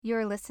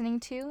You're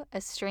listening to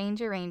A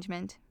Strange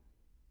Arrangement.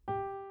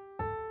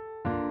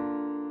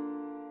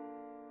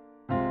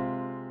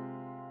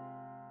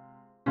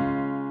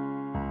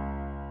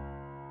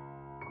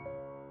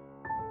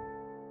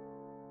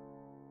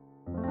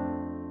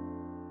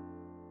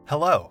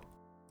 Hello,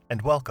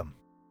 and welcome.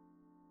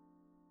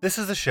 This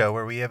is the show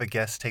where we have a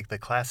guest take the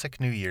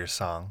classic New Year's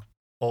song,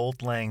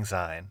 Auld Lang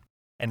Syne,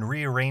 and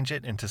rearrange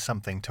it into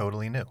something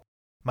totally new.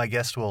 My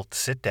guest will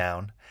sit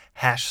down,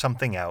 hash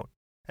something out,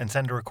 and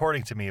send a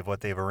recording to me of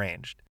what they've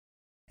arranged.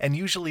 And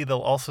usually they'll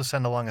also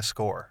send along a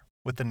score,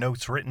 with the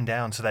notes written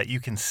down so that you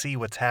can see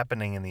what's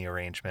happening in the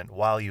arrangement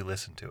while you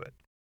listen to it.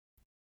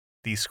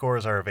 These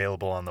scores are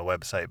available on the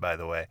website, by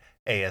the way,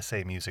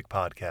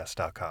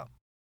 asamusicpodcast.com.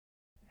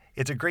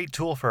 It's a great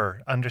tool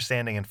for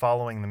understanding and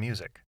following the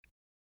music.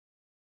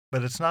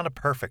 But it's not a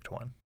perfect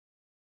one.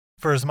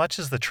 For as much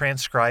as the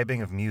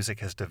transcribing of music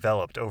has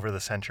developed over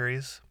the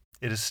centuries,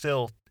 it is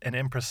still an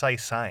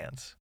imprecise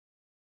science.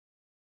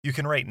 You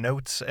can write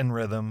notes and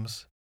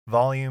rhythms,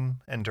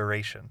 volume and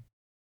duration,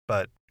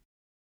 but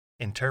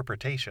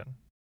interpretation,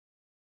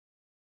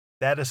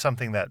 that is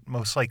something that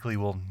most likely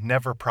will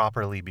never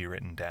properly be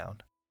written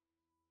down.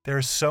 There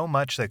is so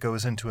much that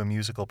goes into a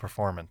musical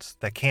performance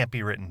that can't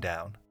be written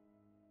down.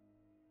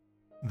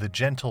 The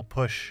gentle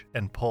push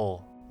and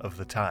pull of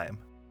the time.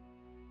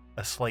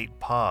 A slight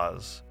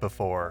pause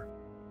before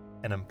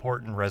an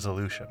important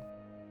resolution.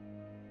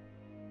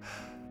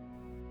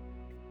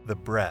 The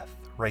breath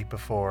right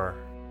before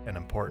an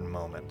important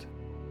moment.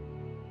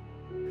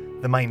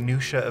 The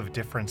minutiae of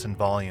difference in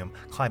volume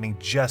climbing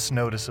just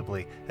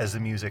noticeably as the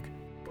music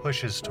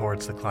pushes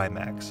towards the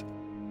climax.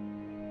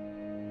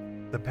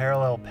 The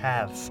parallel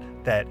paths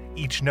that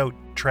each note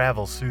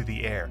travels through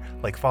the air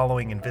like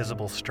following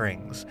invisible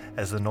strings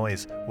as the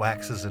noise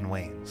waxes and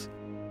wanes.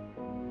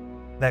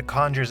 That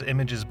conjures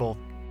images both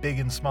big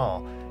and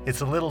small. It's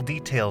the little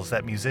details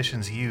that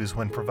musicians use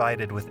when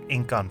provided with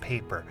ink on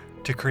paper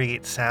to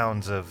create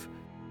sounds of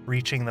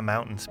reaching the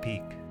mountain's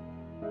peak,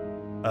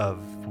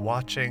 of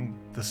watching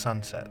the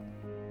sunset,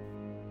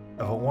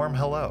 of a warm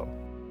hello,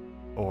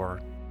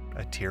 or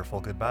a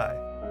tearful goodbye.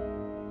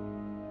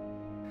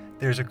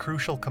 There's a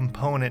crucial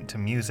component to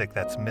music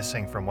that's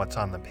missing from what's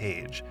on the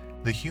page,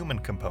 the human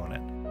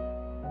component,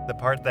 the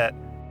part that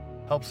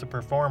helps the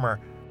performer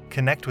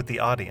connect with the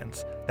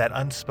audience, that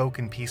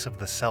unspoken piece of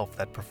the self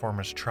that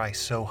performers try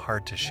so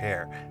hard to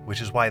share,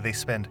 which is why they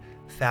spend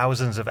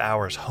thousands of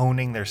hours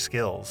honing their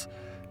skills,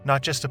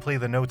 not just to play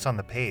the notes on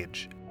the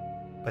page,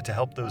 but to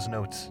help those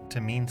notes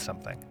to mean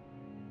something.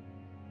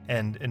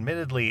 And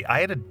admittedly,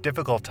 I had a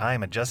difficult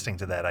time adjusting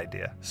to that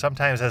idea.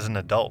 Sometimes as an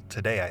adult,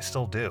 today I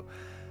still do.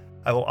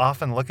 I will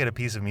often look at a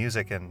piece of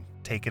music and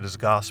take it as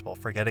gospel,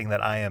 forgetting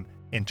that I am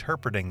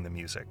interpreting the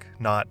music,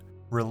 not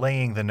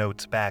relaying the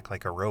notes back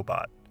like a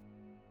robot.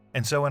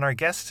 And so when our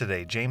guest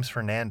today, James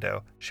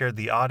Fernando, shared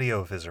the audio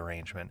of his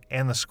arrangement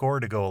and the score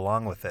to go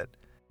along with it,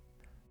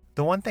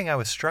 the one thing I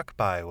was struck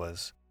by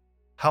was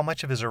how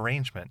much of his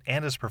arrangement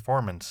and his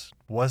performance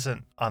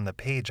wasn't on the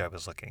page I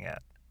was looking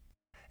at.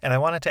 And I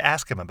wanted to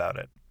ask him about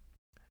it.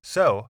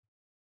 So,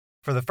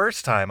 for the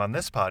first time on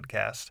this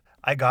podcast,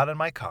 I got in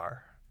my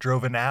car,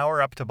 drove an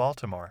hour up to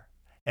Baltimore,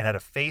 and had a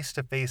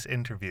face-to-face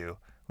interview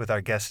with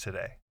our guest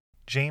today,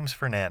 James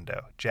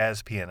Fernando,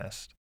 jazz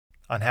pianist,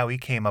 on how he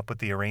came up with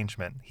the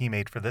arrangement he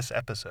made for this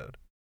episode.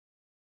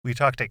 We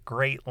talked at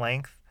great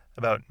length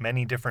about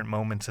many different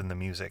moments in the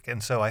music,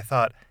 and so I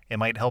thought it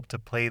might help to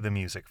play the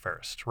music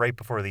first, right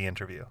before the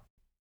interview.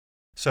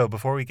 So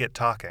before we get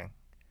talking,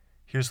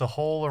 here's the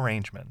whole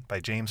arrangement by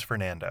James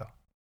Fernando.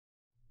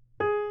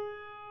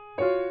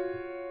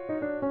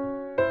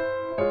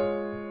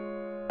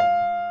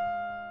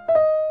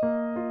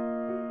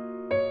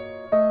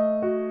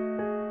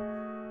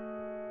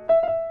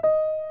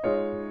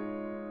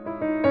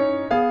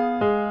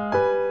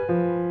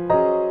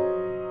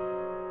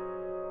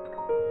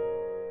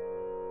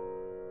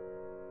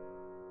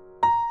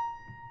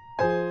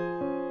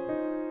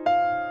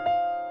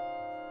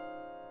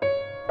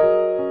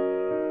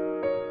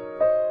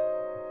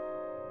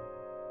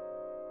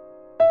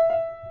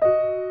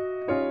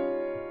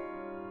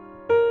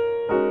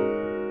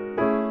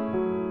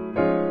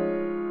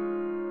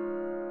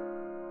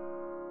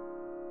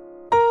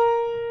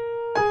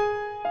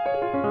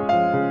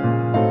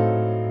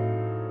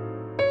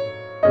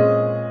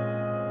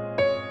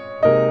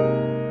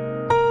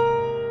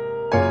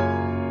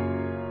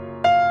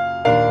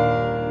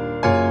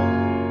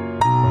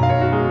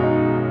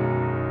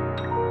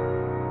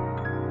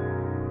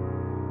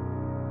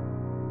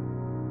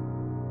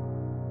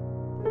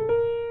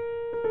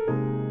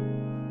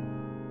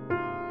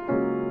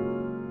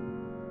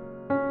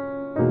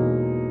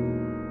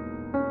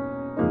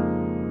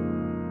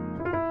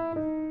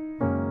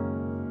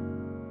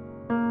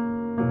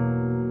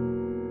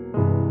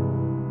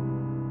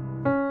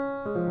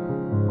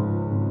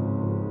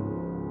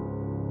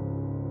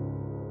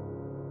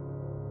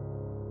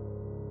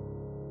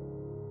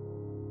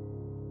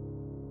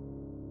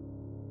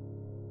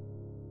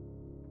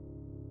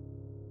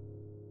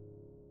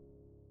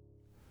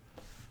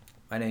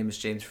 My name is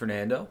James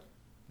Fernando.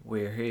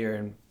 We're here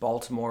in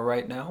Baltimore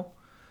right now,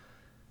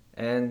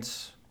 and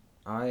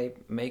I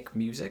make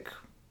music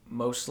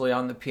mostly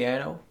on the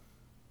piano,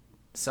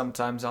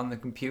 sometimes on the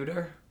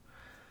computer,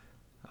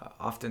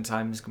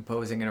 oftentimes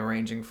composing and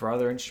arranging for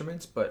other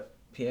instruments, but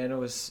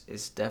piano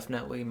is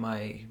definitely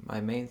my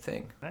main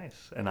thing.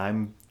 Nice. And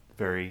I'm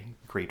very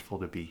grateful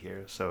to be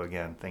here. So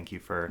again, thank you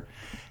for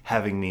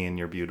having me in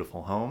your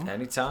beautiful home.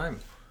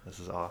 Anytime. This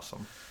is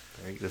awesome.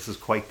 This is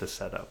quite the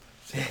setup.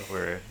 So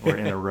we're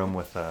in a room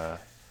with a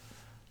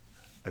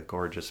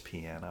gorgeous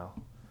piano,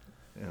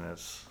 and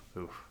it's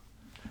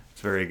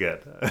very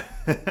good.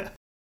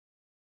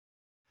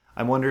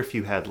 I wonder if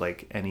you had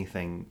like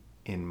anything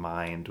in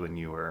mind when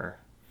you were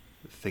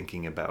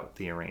thinking about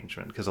the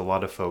arrangement, because a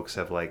lot of folks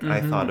have like, I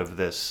thought of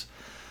this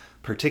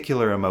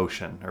particular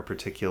emotion or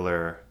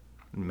particular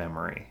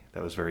memory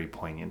that was very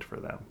poignant for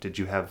them. Did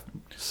you have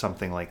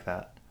something like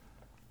that?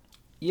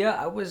 Yeah,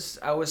 I was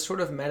sort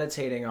of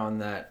meditating on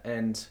that,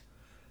 and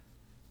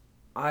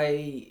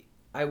I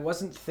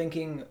wasn't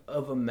thinking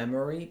of a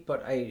memory,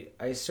 but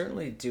I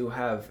certainly do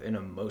have an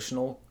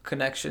emotional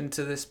connection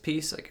to this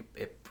piece. Like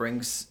it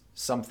brings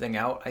something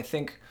out. I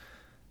think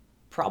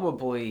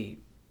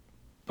probably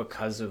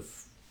because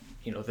of,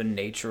 the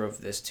nature of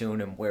this tune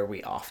and where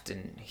we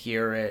often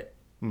hear it,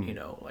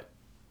 like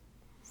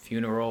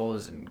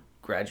funerals and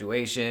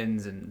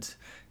graduations and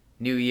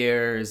New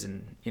Year's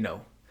and,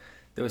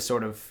 those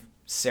sort of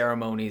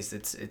ceremonies.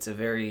 It's a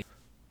very,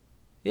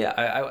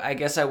 I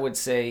guess I would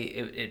say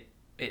it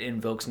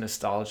invokes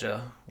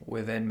nostalgia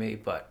within me,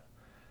 but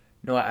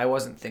no, I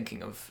wasn't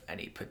thinking of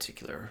any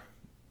particular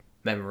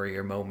memory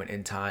or moment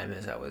in time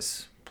as I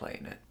was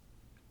playing it.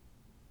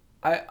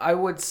 I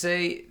would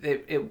say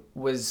that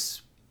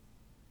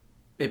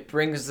it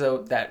brings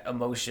that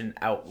emotion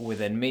out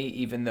within me,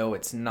 even though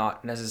it's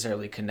not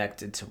necessarily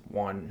connected to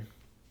one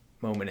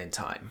moment in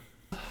time.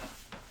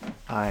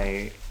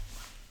 I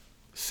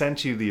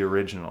sent you the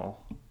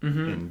original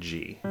in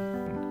G.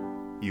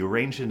 You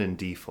arranged it in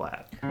D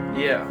flat.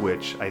 Yeah.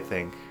 Which I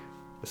think,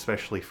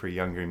 especially for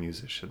younger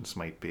musicians,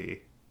 might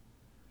be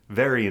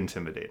very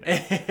intimidating.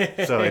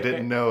 So I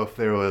didn't know if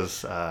there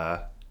was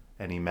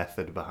any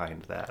method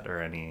behind that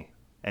or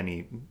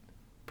any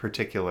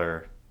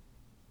particular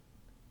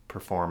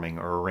performing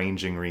or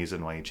arranging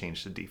reason why you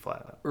changed to D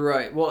flat.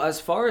 Right. Well, as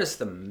far as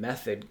the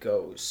method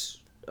goes,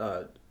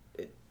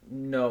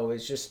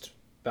 it's just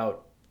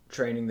about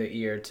training the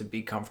ear to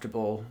be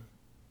comfortable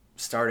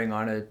starting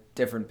on a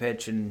different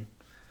pitch and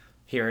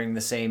hearing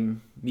the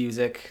same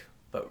music,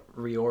 but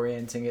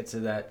reorienting it to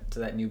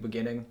that new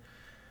beginning.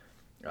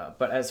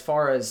 But as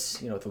far as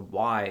the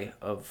why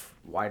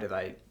did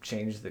I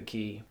change the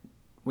key,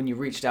 when you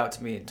reached out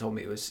to me and told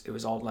me it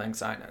was Auld Lang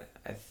Syne,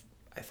 I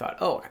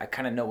thought, I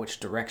kind of know which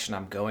direction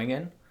I'm going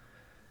in.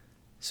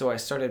 So I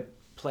started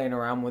playing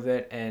around with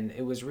it, and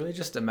it was really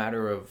just a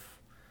matter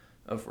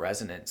of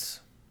resonance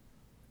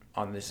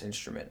on this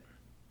instrument.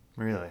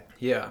 Really?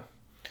 Yeah.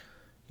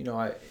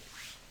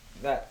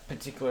 That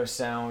particular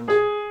sound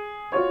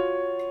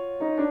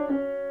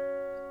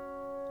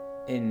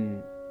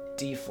in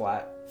D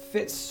flat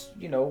fits,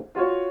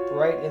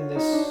 right in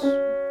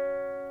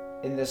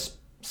this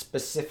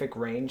specific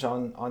range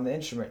on the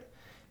instrument.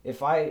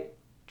 If I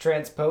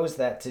transpose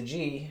that to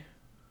G,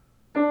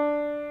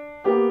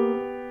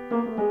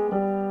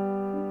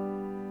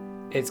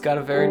 it's got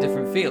a very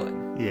different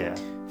feeling. Yeah.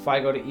 If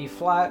I go to E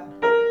flat,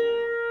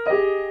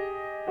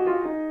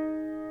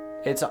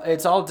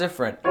 it's all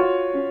different.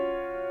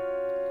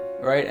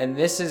 Right? And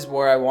this is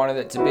where I wanted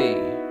it to be.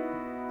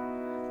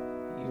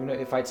 Even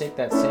if I take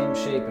that same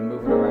shape and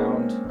move it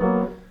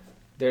around,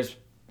 there's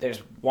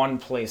one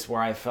place where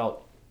I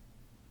felt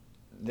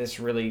this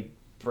really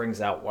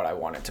brings out what I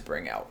want it to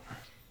bring out.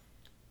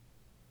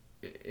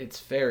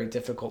 It's very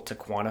difficult to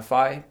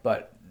quantify,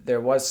 but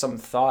there was some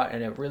thought,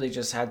 and it really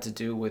just had to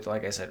do with,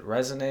 like I said,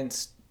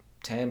 resonance,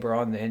 timbre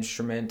on the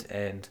instrument,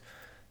 and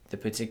the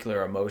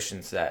particular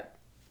emotions that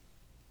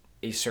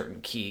a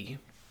certain key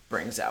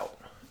brings out.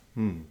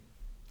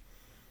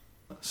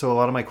 So a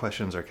lot of my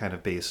questions are kind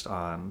of based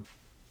on,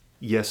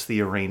 yes, the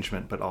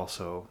arrangement, but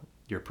also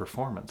your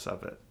performance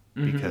of it.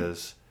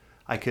 Because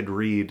I could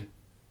read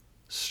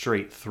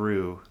straight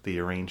through the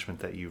arrangement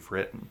that you've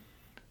written,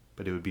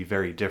 but it would be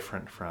very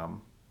different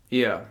from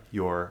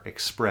your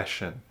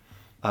expression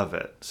of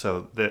it.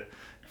 So that,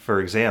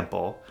 for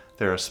example,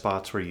 there are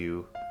spots where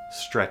you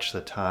stretch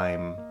the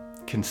time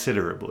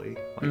considerably,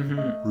 like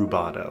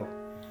rubato,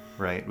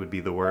 right, would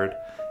be the word.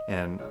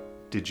 And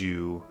did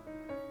you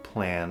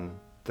plan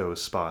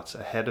those spots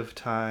ahead of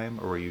time,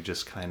 or were you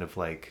just kind of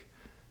like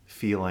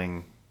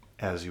feeling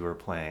as you were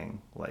playing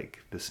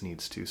like this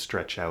needs to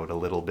stretch out a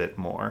little bit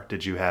more?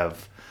 Did you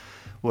have,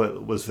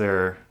 what was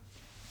there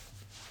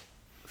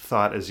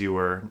thought as you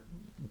were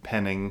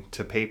penning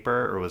to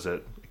paper, or was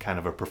it kind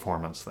of a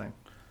performance thing?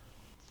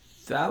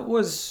 That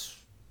was,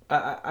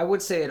 I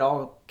would say it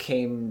all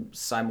came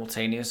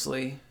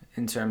simultaneously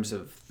in terms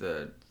of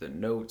the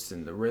notes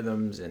and the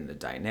rhythms and the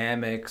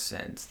dynamics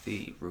and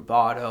the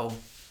rubato,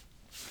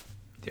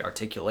 the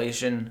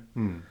articulation.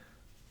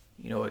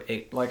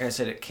 it, like I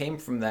said, it came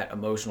from that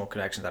emotional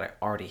connection that I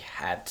already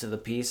had to the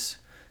piece.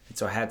 And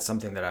so I had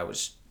something that I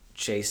was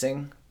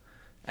chasing,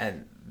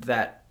 and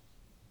that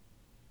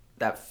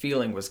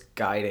feeling was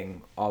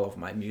guiding all of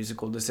my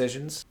musical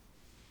decisions.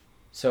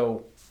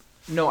 So,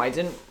 no, I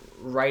didn't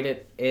write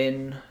it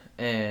in,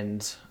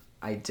 and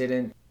I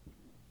didn't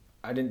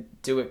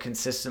do it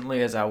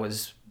consistently as I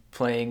was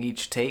playing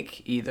each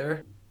take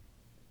either.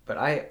 But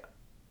I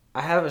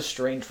have a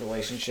strange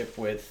relationship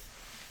with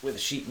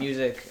sheet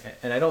music,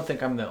 and I don't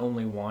think I'm the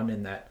only one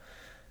in that,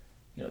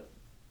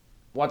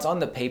 what's on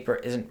the paper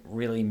isn't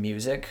really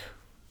music.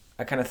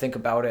 I kind of think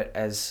about it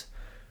as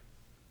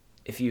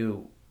if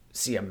you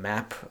see a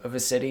map of a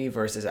city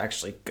versus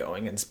actually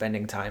going and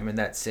spending time in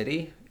that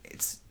city,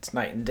 it's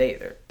night and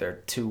day.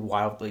 They're two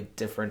wildly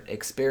different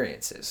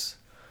experiences.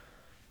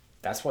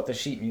 That's what the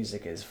sheet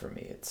music is for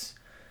me.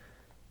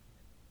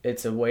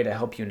 It's a way to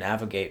help you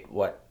navigate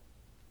what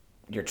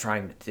you're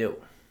trying to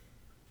do.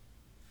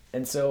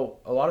 And so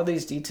a lot of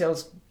these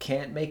details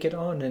can't make it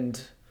on, and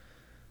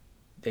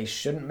they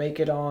shouldn't make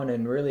it on,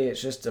 and really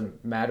it's just a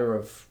matter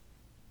of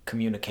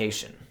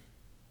communication.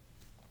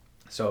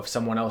 So if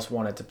someone else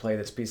wanted to play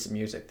this piece of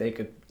music, they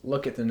could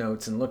look at the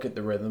notes and look at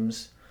the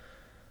rhythms,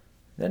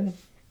 then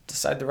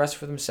decide the rest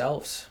for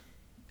themselves.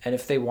 And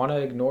if they want to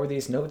ignore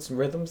these notes and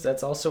rhythms,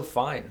 that's also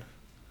fine.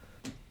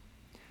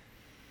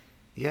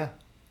 Yeah,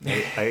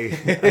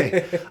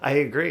 I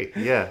agree.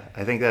 Yeah,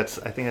 I think that's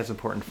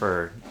important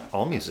for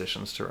all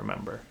musicians to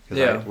remember.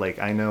 Because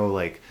I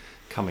know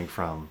coming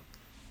from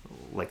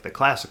the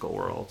classical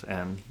world,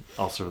 and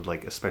also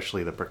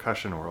especially the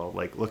percussion world,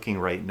 looking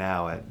right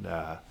now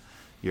at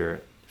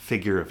your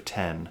figure of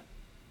 10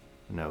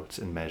 notes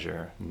in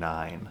measure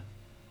 9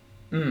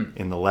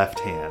 in the left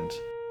hand,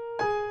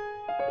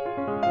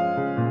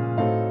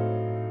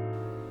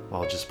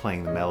 while just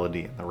playing the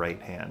melody in the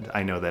right hand.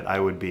 I know that I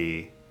would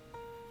be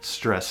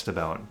stressed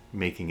about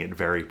making it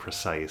very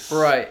precise.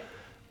 Right.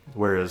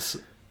 Whereas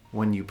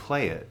when you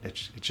play it,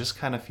 it just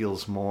kind of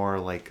feels more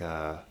like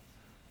a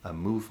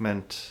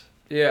movement.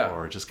 Yeah.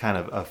 Or just kind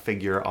of a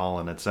figure all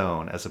on its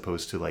own, as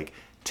opposed to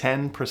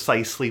 10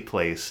 precisely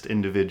placed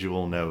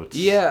individual notes.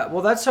 Yeah,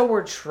 well, that's how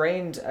we're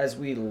trained as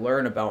we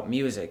learn about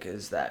music,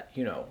 is that,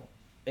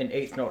 an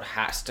eighth note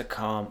has to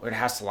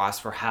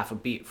last for half a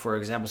beat, for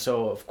example.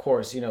 So, of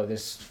course,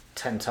 this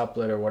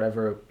tentuplet or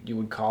whatever you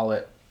would call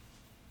it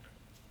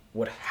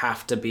would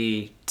have to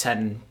be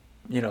 10,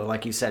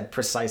 like you said,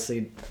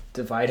 precisely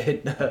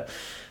divided,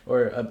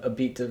 or a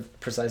beat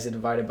precisely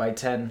divided by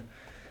 10.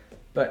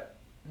 But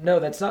no,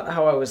 that's not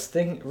how I was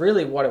thinking.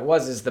 Really, what it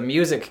was is the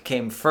music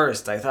came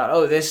first. I thought,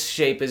 oh, this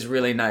shape is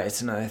really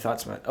nice. And I thought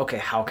to myself, okay,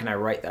 how can I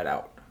write that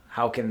out?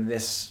 How can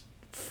this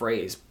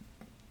phrase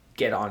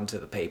get onto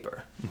the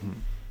paper? Mm-hmm.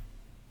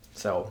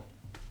 So,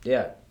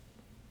 yeah,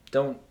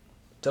 don't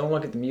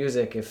look at the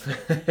music if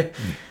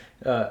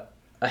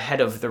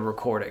ahead of the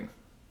recording.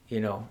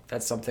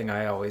 That's something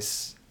I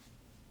always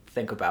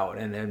think about,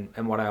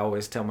 and what I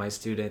always tell my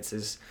students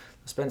is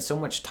spend so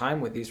much time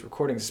with these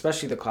recordings,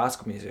 especially the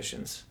classical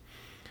musicians,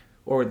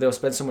 or they'll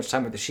spend so much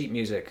time with the sheet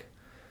music,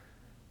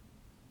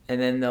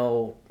 and then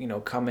they'll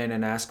come in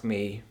and ask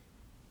me,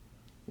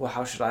 well,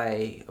 how should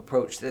I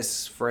approach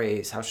this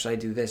phrase? How should I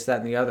do this, that,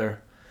 and the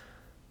other?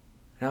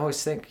 And I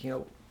always think,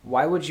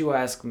 why would you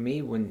ask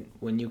me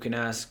when you can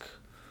ask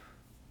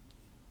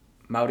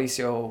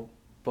Mauricio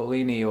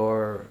Pollini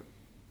or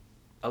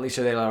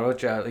Alicia de la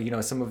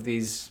Rocha, some of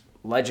these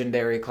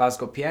legendary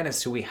classical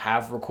pianists who we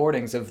have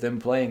recordings of them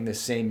playing the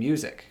same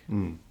music.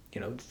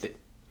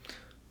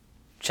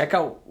 Check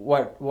out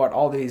what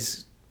all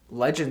these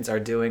legends are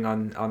doing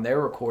on their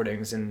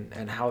recordings,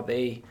 and how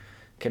they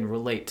can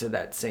relate to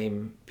that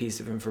same piece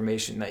of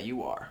information that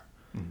you are.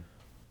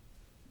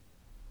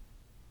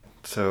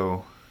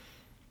 So,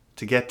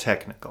 to get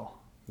technical.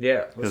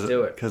 Yeah, let's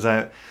do it.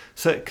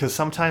 Because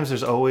sometimes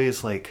there's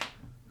always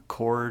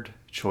chord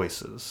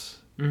choices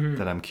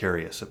that I'm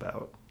curious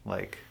about,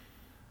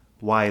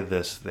 why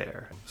this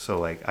there.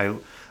 So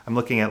I'm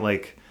looking at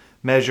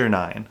measure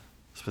 9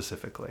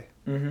 specifically.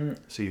 Mm-hmm.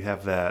 So you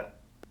have that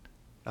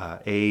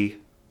A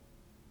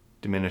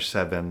diminished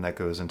 7 that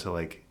goes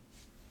into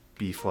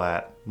B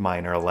flat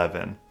minor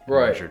 11,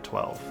 right. Measure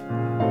 12.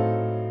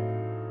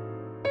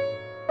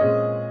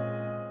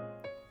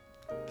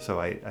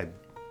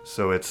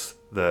 So it's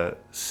the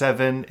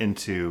 7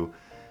 into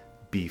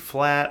B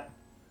flat,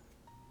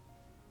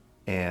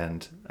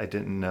 and I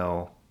didn't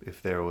know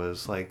if there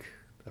was a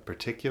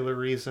particular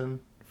reason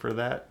for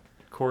that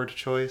chord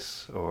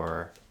choice,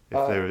 or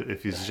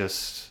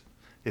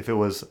if it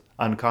was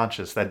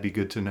unconscious. That'd be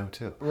good to know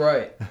too.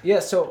 Right. Yeah.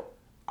 So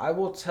I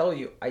will tell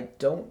you, I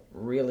don't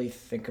really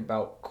think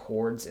about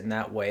chords in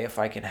that way if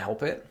I can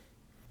help it.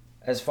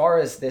 As far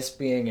as this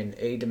being an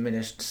A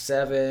diminished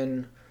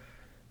 7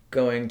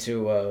 going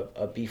to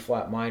a B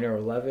flat minor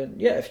 11,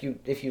 yeah,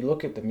 if you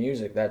look at the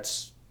music,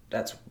 that's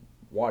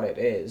what it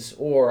is.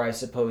 Or I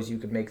suppose you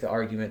could make the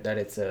argument that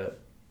it's a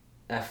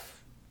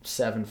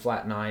F7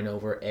 flat 9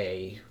 over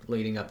A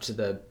leading up to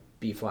the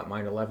B flat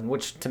minor 11,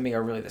 which to me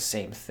are really the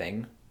same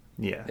thing.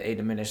 Yeah. The A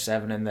diminished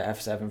 7 and the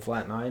F7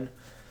 flat 9.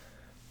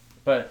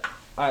 But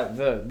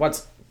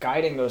what's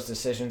guiding those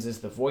decisions is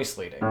the voice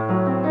leading.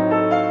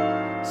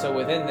 So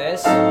within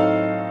this,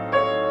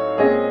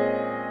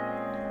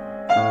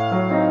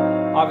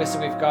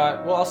 obviously we've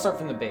got, well, I'll start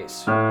from the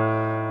bass.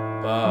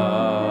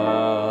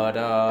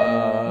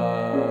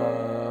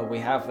 We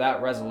have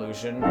that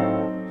resolution.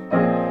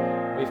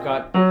 We've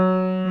got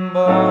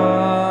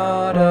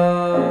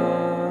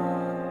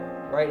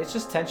right? It's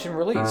just tension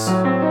release.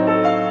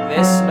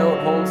 This note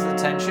holds the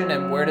tension,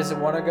 and where does it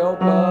want to go?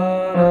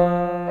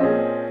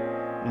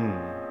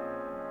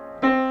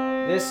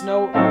 This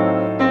note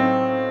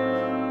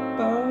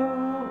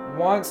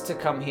wants to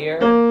come here.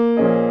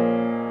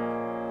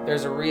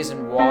 There's a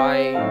reason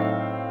why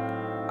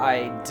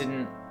I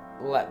didn't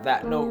let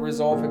that note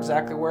resolve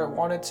exactly where it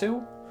wanted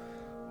to.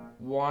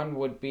 One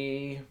would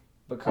be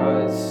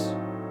because,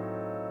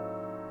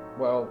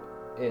 well,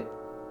 it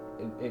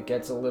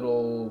gets a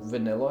little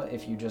vanilla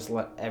if you just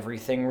let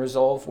everything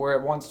resolve where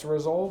it wants to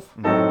resolve.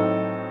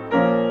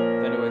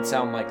 Then it would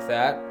sound like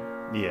that.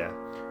 Yeah.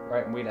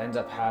 Right, and we'd end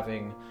up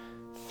having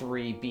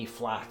 3 B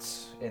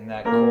flats in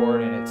that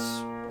chord, and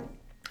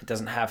it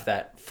doesn't have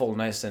that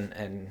fullness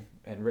and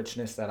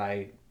richness that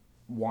I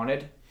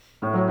wanted.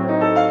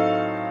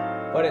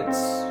 But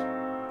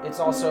it's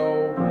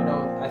also, you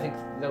know, I think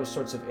those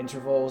sorts of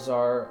intervals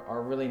are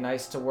really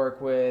nice to work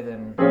with,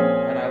 and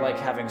I like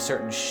having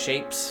certain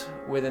shapes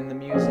within the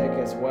music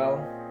as well.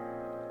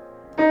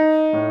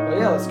 But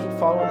yeah, let's keep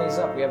following these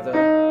up. We have the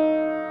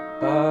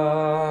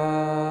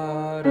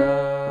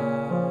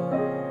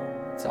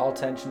it's all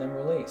tension and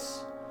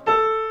release.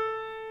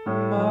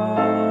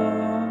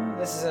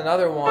 This is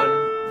another one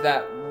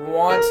that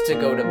wants to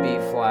go to B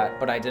flat,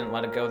 but I didn't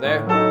let it go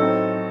there.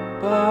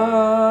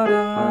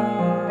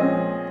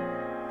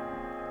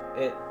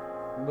 It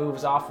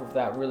moves off of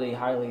that really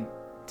highly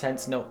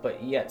tense note,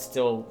 but yet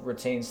still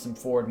retains some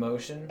forward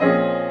motion.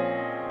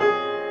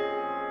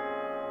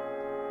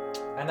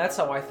 And that's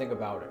how I think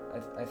about it.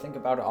 I think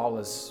about it all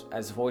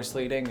as voice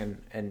leading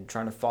and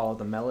trying to follow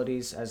the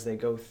melodies as they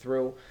go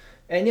through.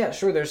 And yeah,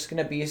 sure, there's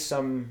going to be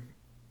some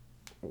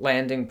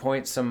landing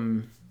points,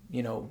 some,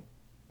 you know,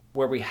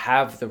 where we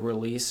have the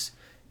release.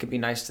 It could be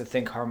nice to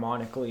think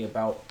harmonically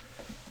about,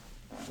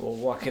 well,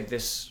 what could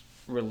this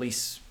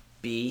release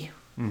be?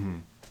 Mm-hmm.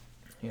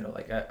 You know,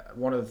 like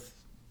one of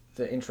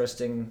the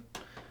interesting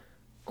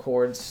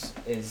chords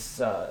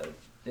is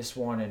this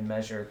one in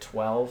measure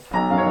 12.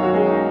 And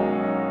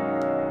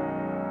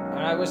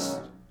I was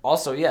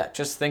also,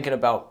 just thinking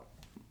about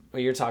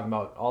what you're talking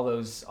about. All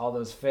those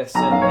fifths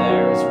in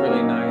there is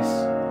really nice.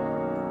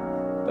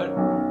 But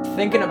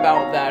thinking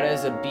about that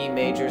as a B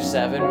major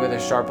 7 with a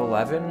sharp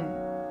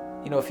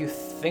 11, you know, if you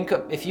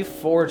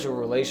forge a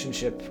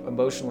relationship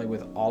emotionally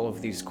with all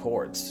of these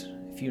chords,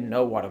 if you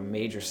know what a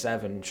major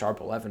 7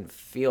 sharp 11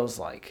 feels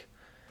like,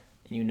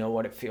 and you know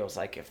what it feels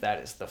like if that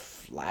is the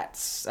flat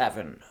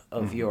 7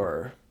 of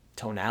your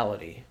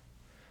tonality,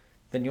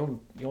 then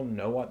you'll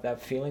know what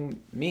that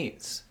feeling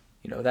means.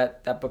 You know,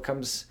 that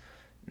becomes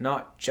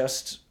not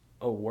just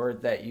a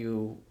word that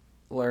you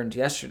learned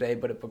yesterday,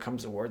 but it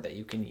becomes a word that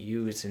you can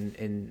use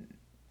in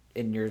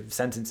your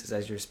sentences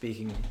as you're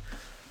speaking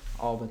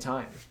all the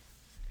time.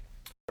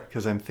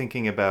 Because I'm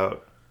thinking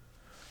about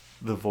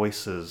the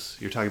voices.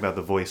 You're talking about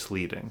the voice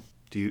leading.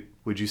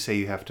 Would you say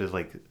you have to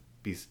like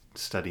be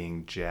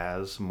studying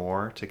jazz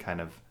more to kind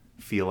of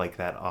feel like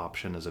that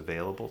option is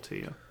available to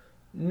you?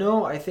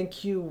 No, I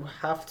think you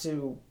have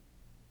to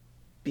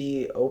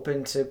be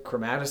open to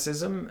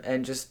chromaticism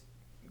and just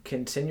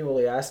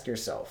continually ask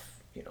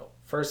yourself, you know,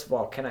 first of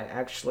all, can I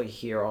actually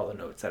hear all the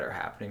notes that are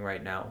happening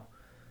right now?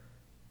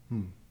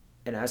 And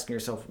asking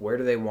yourself, where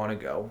do they want to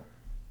go?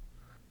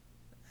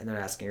 And then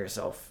asking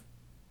yourself,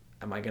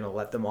 am I going to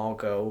let them all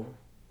go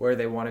where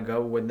they want to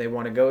go when they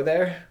want to go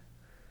there?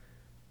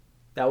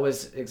 That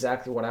was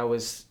exactly what I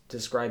was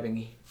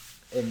describing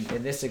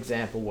in this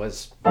example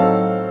was,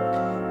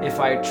 if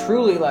I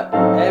truly let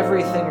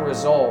everything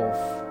resolve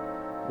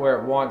where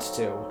it wants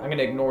to, I'm going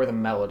to ignore the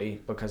melody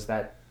because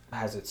that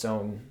has its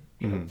own,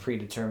 you know,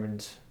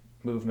 predetermined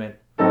movement.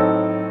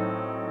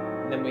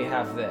 And then we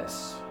have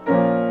this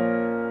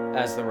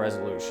as the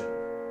resolution.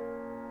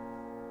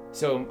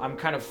 So I'm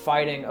kind of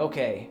fighting,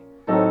 okay,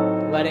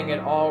 letting it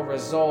all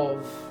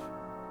resolve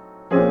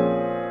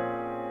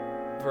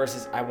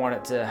versus I want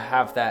it to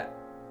have that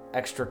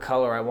extra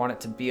color. I want it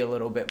to be a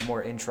little bit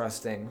more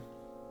interesting.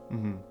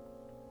 Mm-hmm.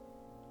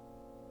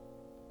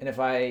 And if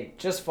I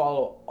just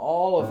follow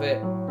all of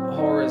it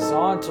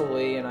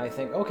horizontally and I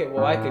think, okay,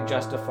 well, I could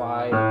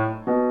justify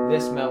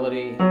this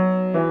melody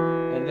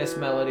and this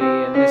melody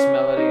and this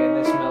melody and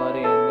this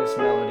melody and this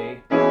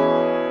melody.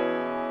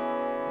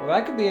 Well,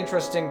 that could be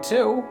interesting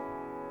too.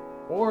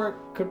 Or it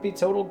could be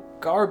total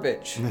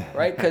garbage,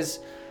 right? Because,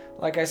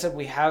 like I said,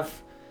 we have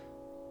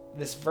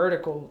this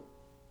vertical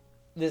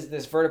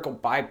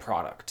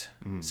byproduct.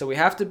 So we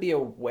have to be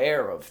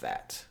aware of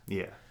that.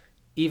 Yeah.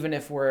 Even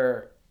if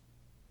we're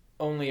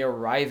only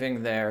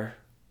arriving there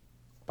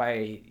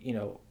by, you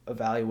know,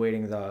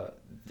 evaluating the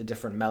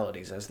different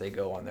melodies as they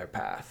go on their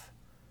path.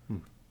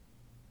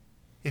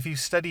 If you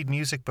studied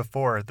music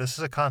before, this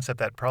is a concept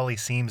that probably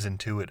seems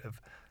intuitive.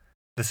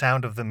 The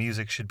sound of the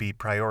music should be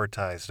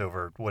prioritized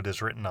over what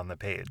is written on the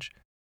page.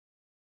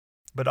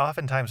 But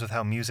oftentimes with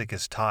how music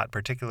is taught,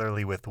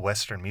 particularly with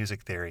Western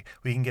music theory,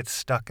 we can get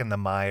stuck in the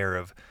mire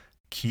of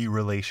key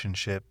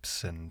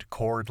relationships and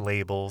chord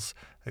labels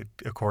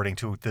according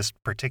to this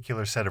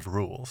particular set of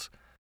rules.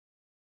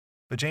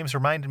 But James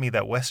reminded me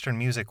that Western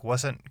music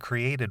wasn't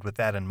created with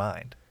that in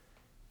mind.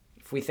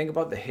 If we think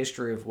about the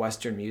history of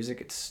Western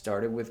music, it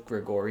started with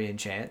Gregorian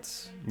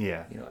chants.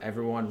 Yeah.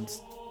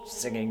 Everyone's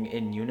singing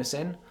in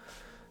unison.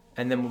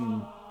 And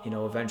then,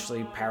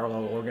 eventually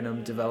parallel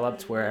organum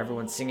developed where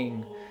everyone's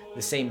singing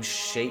the same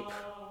shape,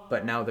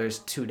 but now there's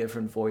two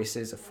different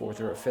voices, a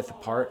fourth or a fifth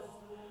apart.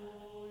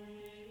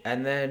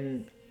 And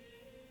then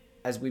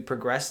as we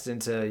progressed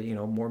into,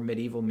 more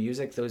medieval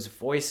music, those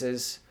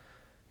voices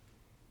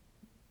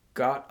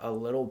got a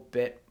little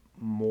bit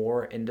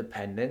more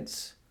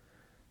independence.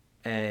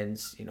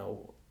 And,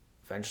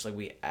 eventually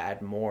we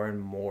add more and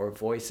more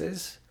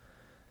voices.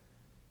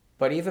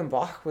 But even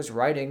Bach was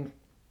writing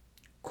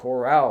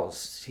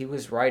chorales. He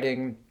was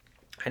writing,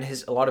 and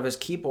a lot of his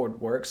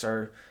keyboard works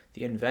are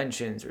the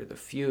inventions or the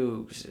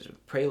fugues, or the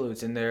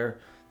preludes, and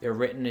they're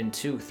written in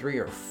 2, 3,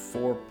 or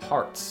 4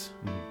 parts.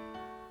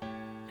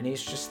 And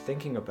he's just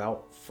thinking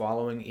about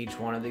following each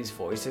one of these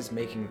voices,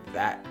 making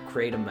that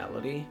create a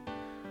melody.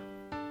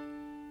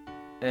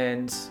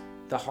 And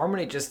the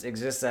harmony just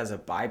exists as a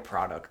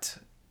byproduct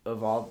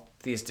of all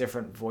these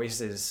different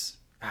voices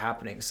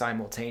happening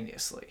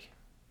simultaneously.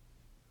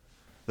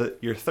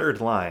 Your third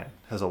line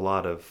has a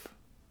lot of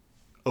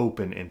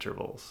open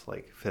intervals,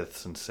 like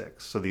fifths and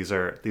sixths. So these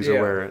are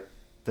where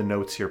the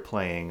notes you're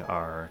playing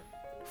are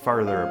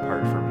farther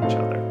apart from each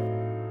other.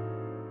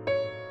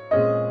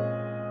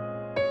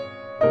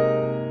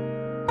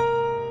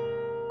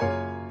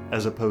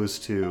 As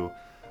opposed to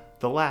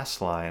the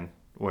last line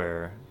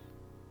where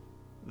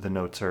the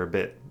notes are a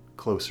bit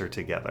closer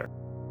together.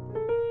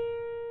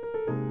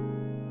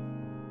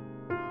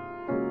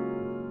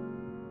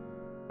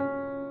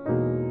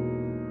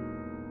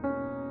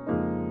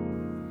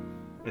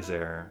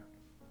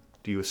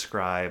 Do you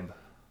ascribe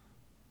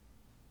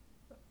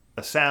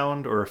a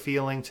sound or a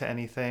feeling to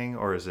anything,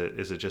 or is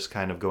it just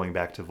kind of going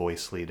back to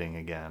voice leading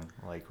again?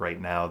 Like right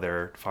now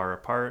they're far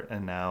apart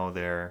and now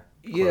they're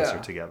closer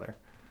together.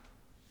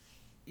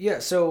 Yeah,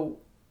 so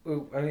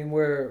I mean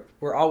we're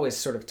always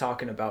sort of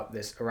talking about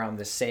this around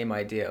the same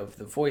idea of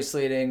the voice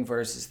leading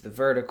versus the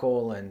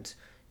vertical, and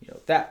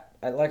that,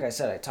 like I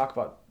said, I talk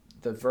about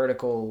the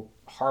vertical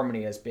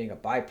harmony as being a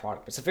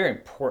byproduct. It's a very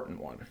important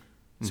one.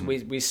 So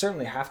we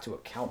certainly have to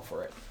account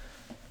for it,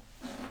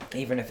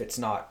 even if it's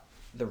not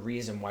the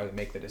reason why we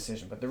make the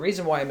decision. But the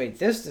reason why I made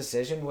this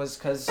decision was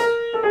because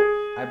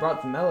I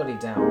brought the melody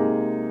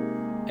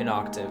down an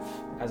octave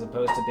as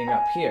opposed to being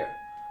up here.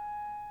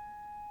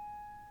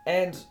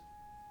 And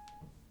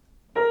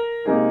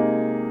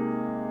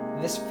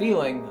this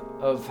feeling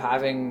of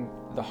having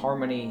the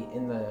harmony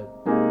in the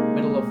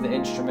middle of the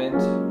instrument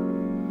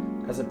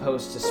as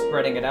opposed to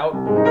spreading it out,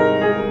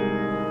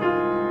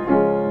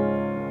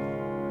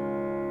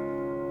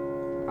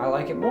 I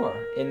like it more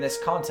in this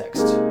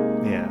context.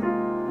 Yeah.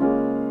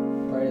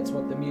 Right, it's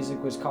what the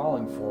music was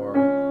calling for.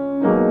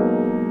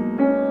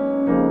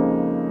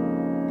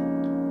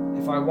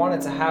 If I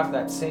wanted to have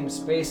that same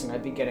spacing,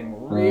 I'd be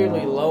getting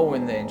really low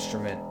in the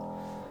instrument.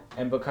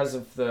 And because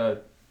of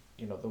the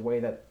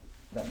way that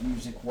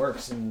music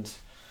works and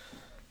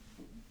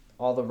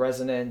all the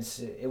resonance,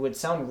 it would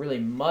sound really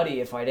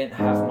muddy if I didn't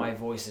have my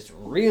voices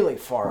really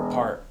far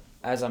apart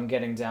as I'm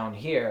getting down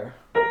here.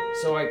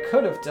 So I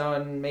could have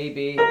done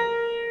maybe...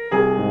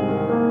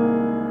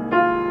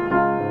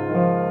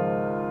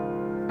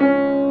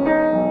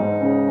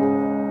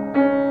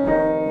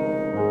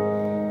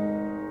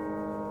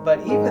 But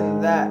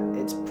even that,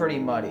 it's pretty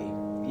muddy.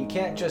 You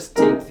can't just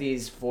take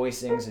these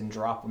voicings and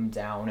drop them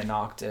down an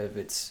octave.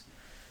 It's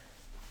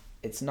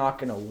not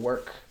going to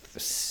work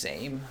the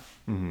same.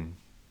 Mm-hmm.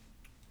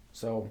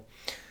 So,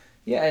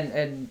 yeah,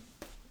 and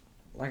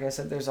like I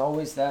said, there's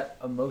always that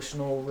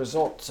emotional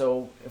result.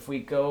 So if we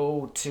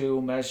go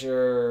to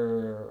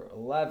measure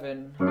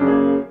 11,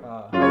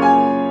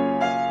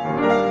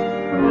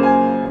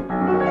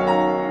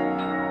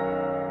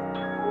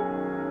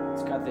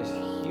 it's got this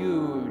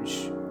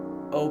huge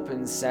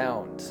open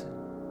sound,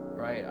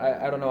 right?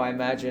 I don't know, I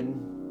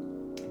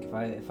imagine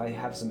if I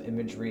have some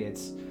imagery,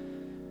 it's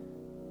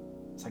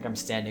like I'm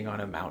standing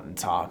on a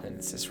mountaintop and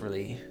it's this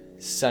really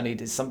sunny,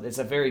 it's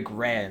a very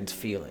grand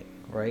feeling,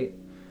 right?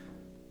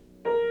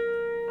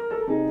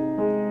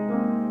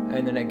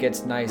 And then it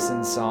gets nice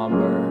and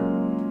somber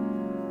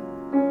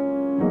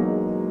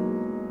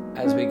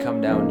as we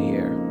come down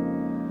here.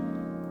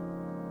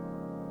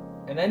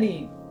 And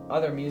any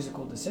other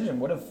musical decision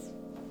would have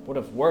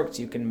worked.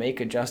 You can make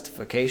a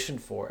justification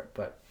for it,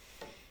 but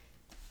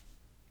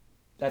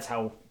that's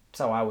how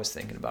I was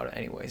thinking about it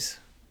anyways.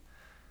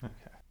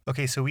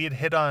 Okay, so we had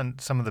hit on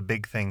some of the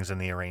big things in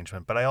the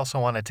arrangement, but I also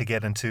wanted to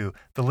get into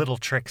the little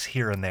tricks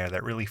here and there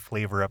that really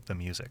flavor up the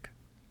music.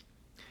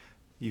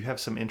 You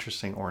have some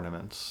interesting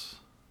ornaments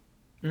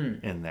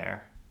in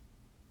there,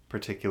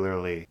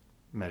 particularly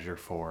measure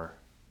 4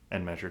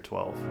 and measure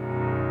 12.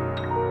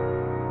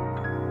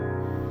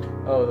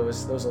 Oh,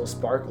 those little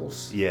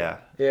sparkles. Yeah.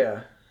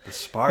 Yeah. The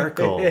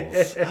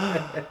sparkles.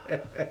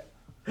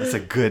 That's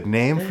a good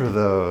name for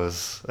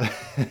those.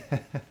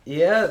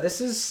 Yeah,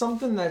 this is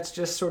something that's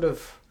just sort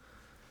of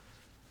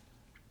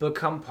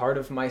become part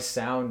of my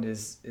sound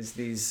is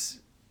these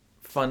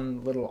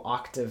fun little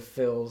octave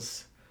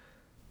fills.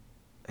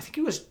 I think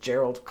it was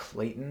Gerald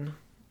Clayton.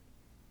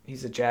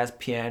 He's a jazz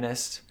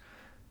pianist.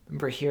 I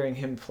remember hearing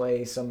him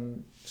play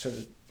some sort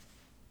of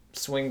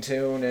swing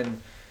tune,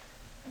 and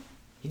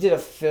he did a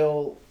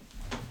fill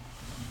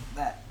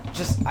that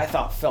just I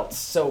thought felt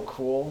so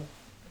cool.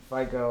 If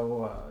I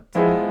go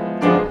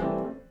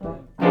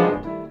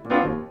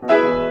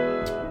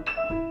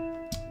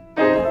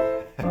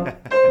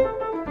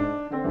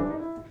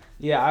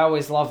yeah, I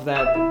always love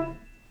that.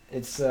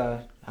 It's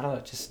I don't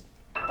know, just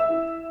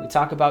we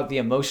talk about the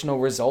emotional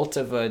result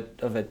of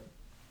a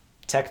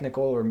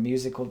technical or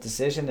musical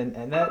decision,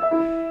 and that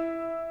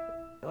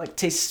it like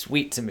tastes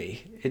sweet to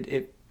me.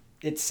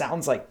 It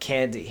sounds like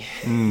candy.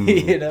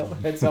 You know,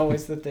 it's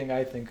always the thing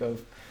I think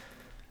of.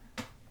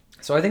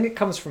 So I think it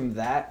comes from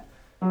that,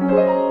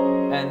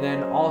 and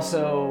then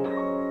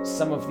also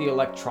some of the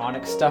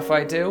electronic stuff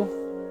I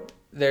do.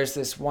 There's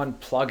this one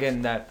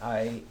plugin that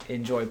I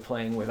enjoy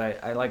playing with.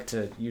 I like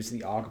to use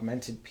the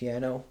augmented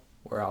piano,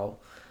 where I'll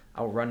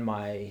run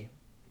my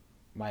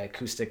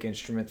acoustic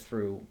instrument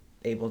through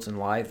Ableton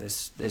Live,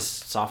 this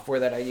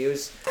software that I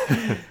use.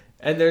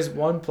 And there's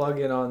one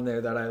plugin on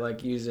there that I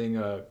like using,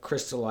 a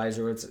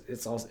crystallizer.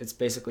 It's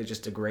basically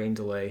just a grain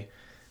delay,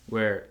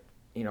 where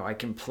you know I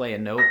can play a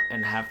note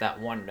and have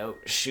that one note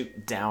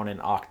shoot down in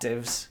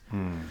octaves,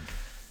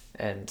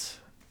 and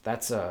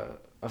that's a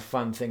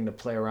fun thing to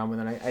play around with.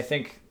 And I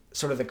think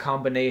sort of the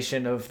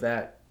combination of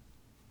that,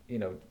 you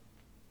know,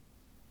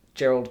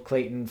 Gerald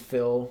Clayton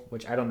fill,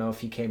 which I don't know if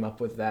he came up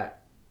with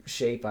that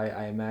shape.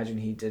 I imagine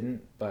he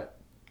didn't, but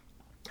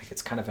like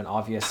it's kind of an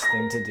obvious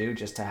thing to do,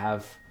 just to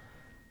have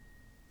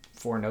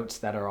 4 notes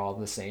that are all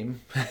the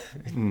same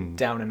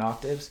down in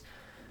octaves.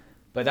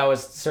 But that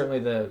was certainly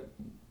the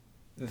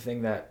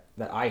thing that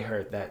I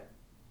heard that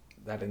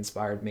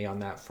inspired me on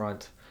that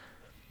front.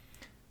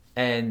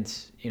 And,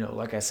 you know,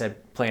 like I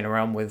said, playing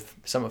around with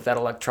some of that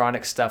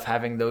electronic stuff,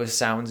 having those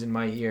sounds in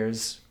my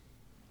ears,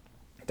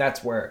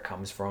 that's where it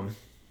comes from.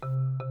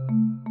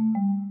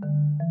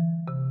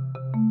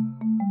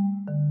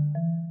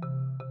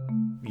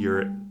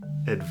 Your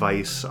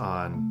advice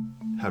on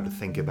how to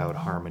think about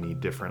harmony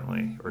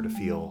differently or to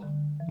feel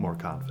more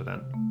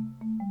confident.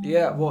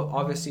 Yeah, well,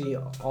 obviously,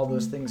 all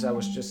those things I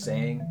was just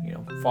saying, you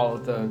know, follow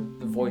the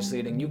voice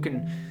leading. You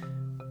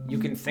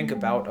can think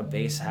about a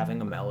bass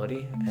having a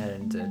melody,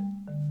 and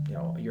you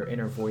know, your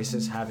inner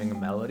voices having a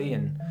melody,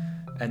 and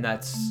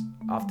that's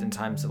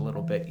oftentimes a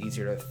little bit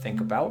easier to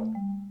think about,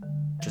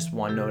 just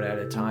one note at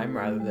a time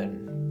rather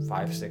than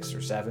 5, 6,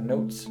 or 7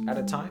 notes at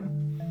a time.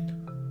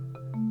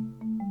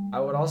 I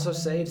would also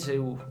say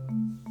to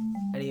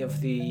any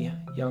of the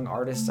young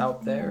artists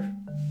out there,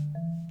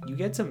 you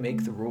get to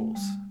make the rules.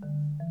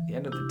 At the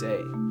end of the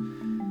day,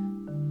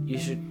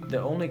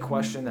 the only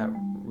question that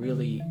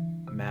really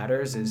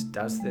matters is,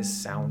 does this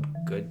sound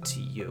good to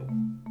you?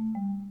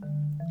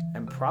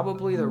 And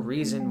probably the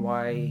reason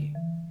why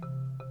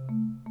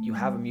you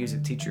have a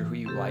music teacher who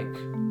you like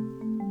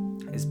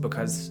is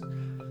because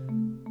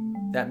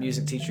that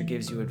music teacher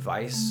gives you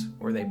advice,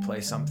 or they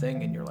play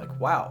something and you're like,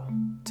 wow,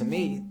 to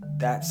me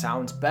that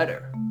sounds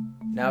better.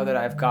 Now that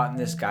I've gotten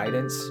this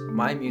guidance,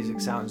 my music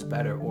sounds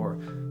better, or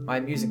my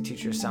music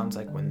teacher sounds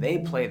like when they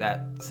play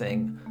that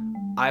thing,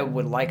 I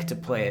would like to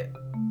play it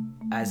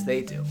as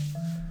they do.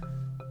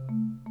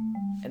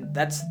 And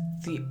that's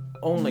the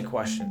only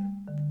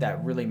question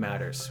that really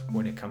matters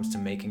when it comes to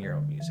making your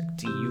own music.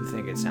 Do you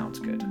think it sounds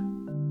good?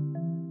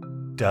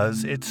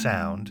 Does it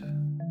sound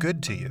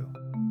good to you?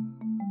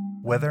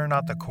 Whether or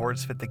not the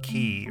chords fit the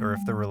key, or if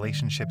the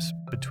relationships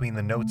between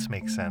the notes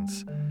make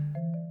sense,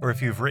 or if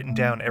you've written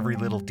down every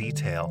little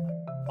detail,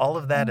 all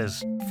of that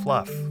is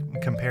fluff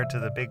compared to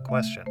the big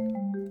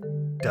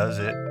question. Does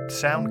it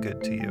sound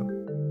good to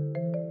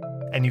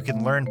you? And you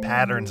can learn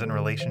patterns and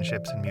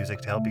relationships in music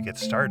to help you get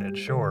started,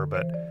 sure,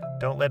 but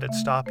don't let it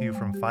stop you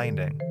from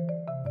finding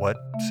what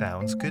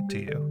sounds good to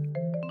you.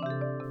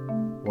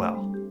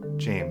 Well,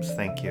 James,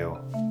 thank you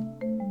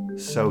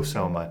so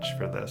much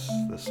for this.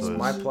 This was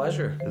my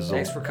pleasure.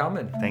 Thanks for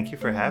coming. Thank you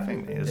for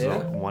having me. It was a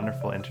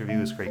wonderful interview. It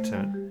was great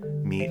to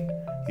meet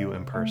you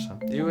in person.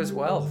 You as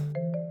well.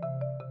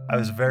 I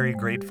was very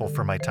grateful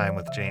for my time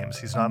with James.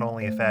 He's not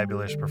only a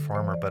fabulous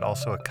performer, but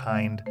also a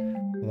kind,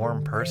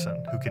 warm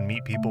person who can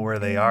meet people where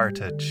they are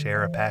to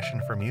share a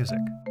passion for music.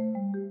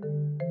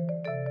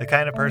 The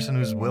kind of person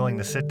who's willing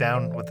to sit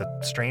down with a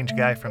strange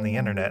guy from the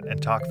internet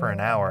and talk for an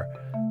hour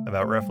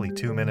about roughly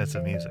 2 minutes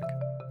of music.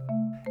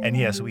 And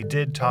yes, we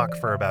did talk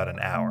for about an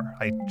hour.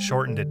 I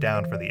shortened it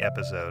down for the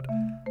episode,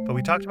 but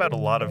we talked about a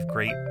lot of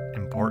great,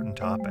 important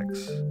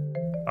topics.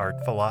 Our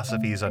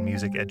philosophies on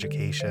music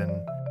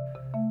education,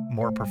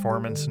 more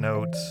performance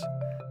notes,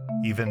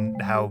 even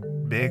how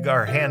big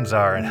our hands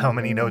are and how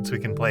many notes we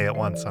can play at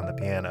once on the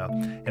piano.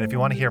 And if you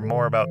want to hear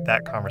more about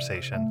that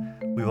conversation,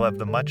 we will have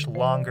the much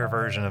longer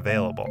version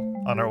available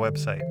on our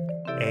website,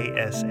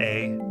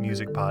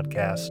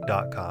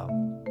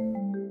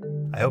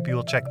 asamusicpodcast.com. I hope you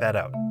will check that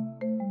out.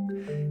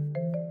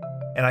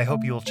 And I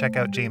hope you will check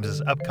out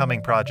James's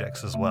upcoming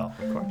projects as well.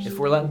 Of course. If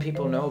we're letting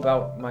people know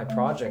about my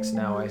projects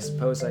now, I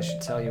suppose I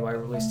should tell you I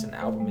released an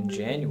album in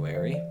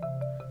January.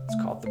 It's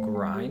called The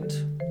Grind.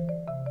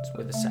 It's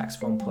with a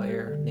saxophone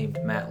player named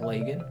Matt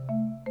Lagan.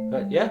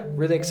 But yeah,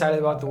 really excited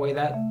about the way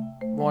that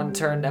one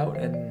turned out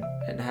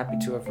and happy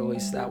to have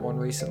released that one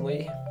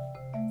recently.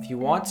 If you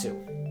want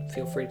to,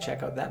 feel free to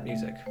check out that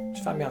music.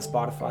 Just find me on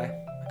Spotify.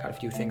 I got a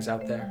few things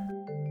out there.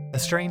 A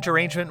Strange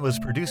Arrangement was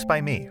produced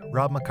by me,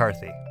 Rob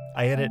McCarthy.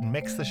 I edit and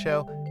mix the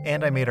show,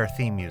 and I made our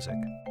theme music.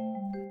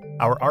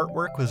 Our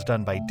artwork was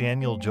done by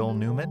Daniel Joel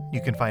Newman. You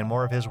can find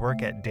more of his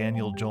work at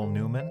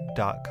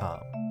danieljoelnewman.com.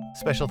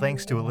 Special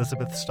thanks to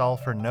Elizabeth Stahl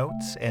for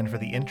notes and for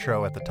the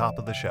intro at the top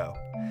of the show.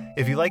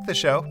 If you like the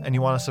show and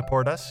you want to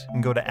support us, you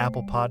can go to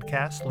Apple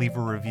Podcasts, leave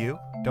a review.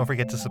 Don't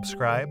forget to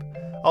subscribe.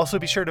 Also,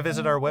 be sure to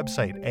visit our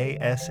website,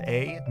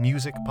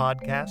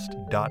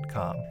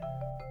 asamusicpodcast.com.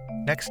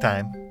 Next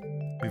time,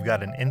 we've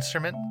got an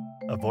instrument,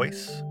 a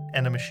voice,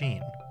 and a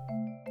machine.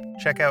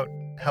 Check out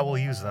how we'll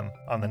use them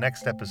on the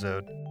next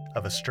episode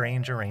of A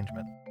Strange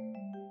Arrangement.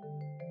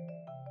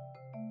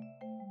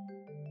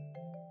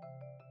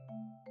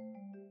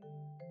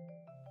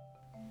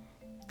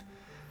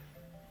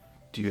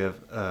 Do you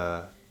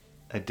have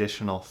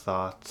additional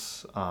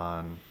thoughts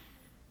on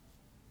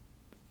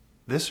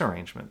this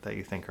arrangement that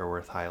you think are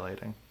worth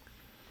highlighting?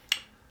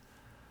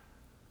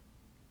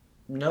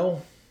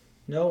 No,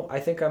 I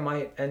think I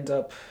might end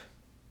up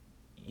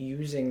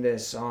using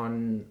this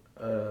on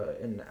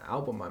an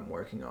album I'm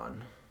working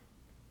on.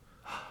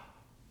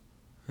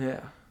 Yeah.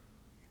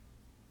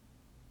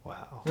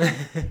 Wow.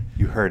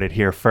 You heard it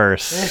here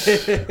first.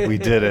 We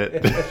did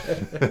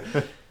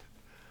it.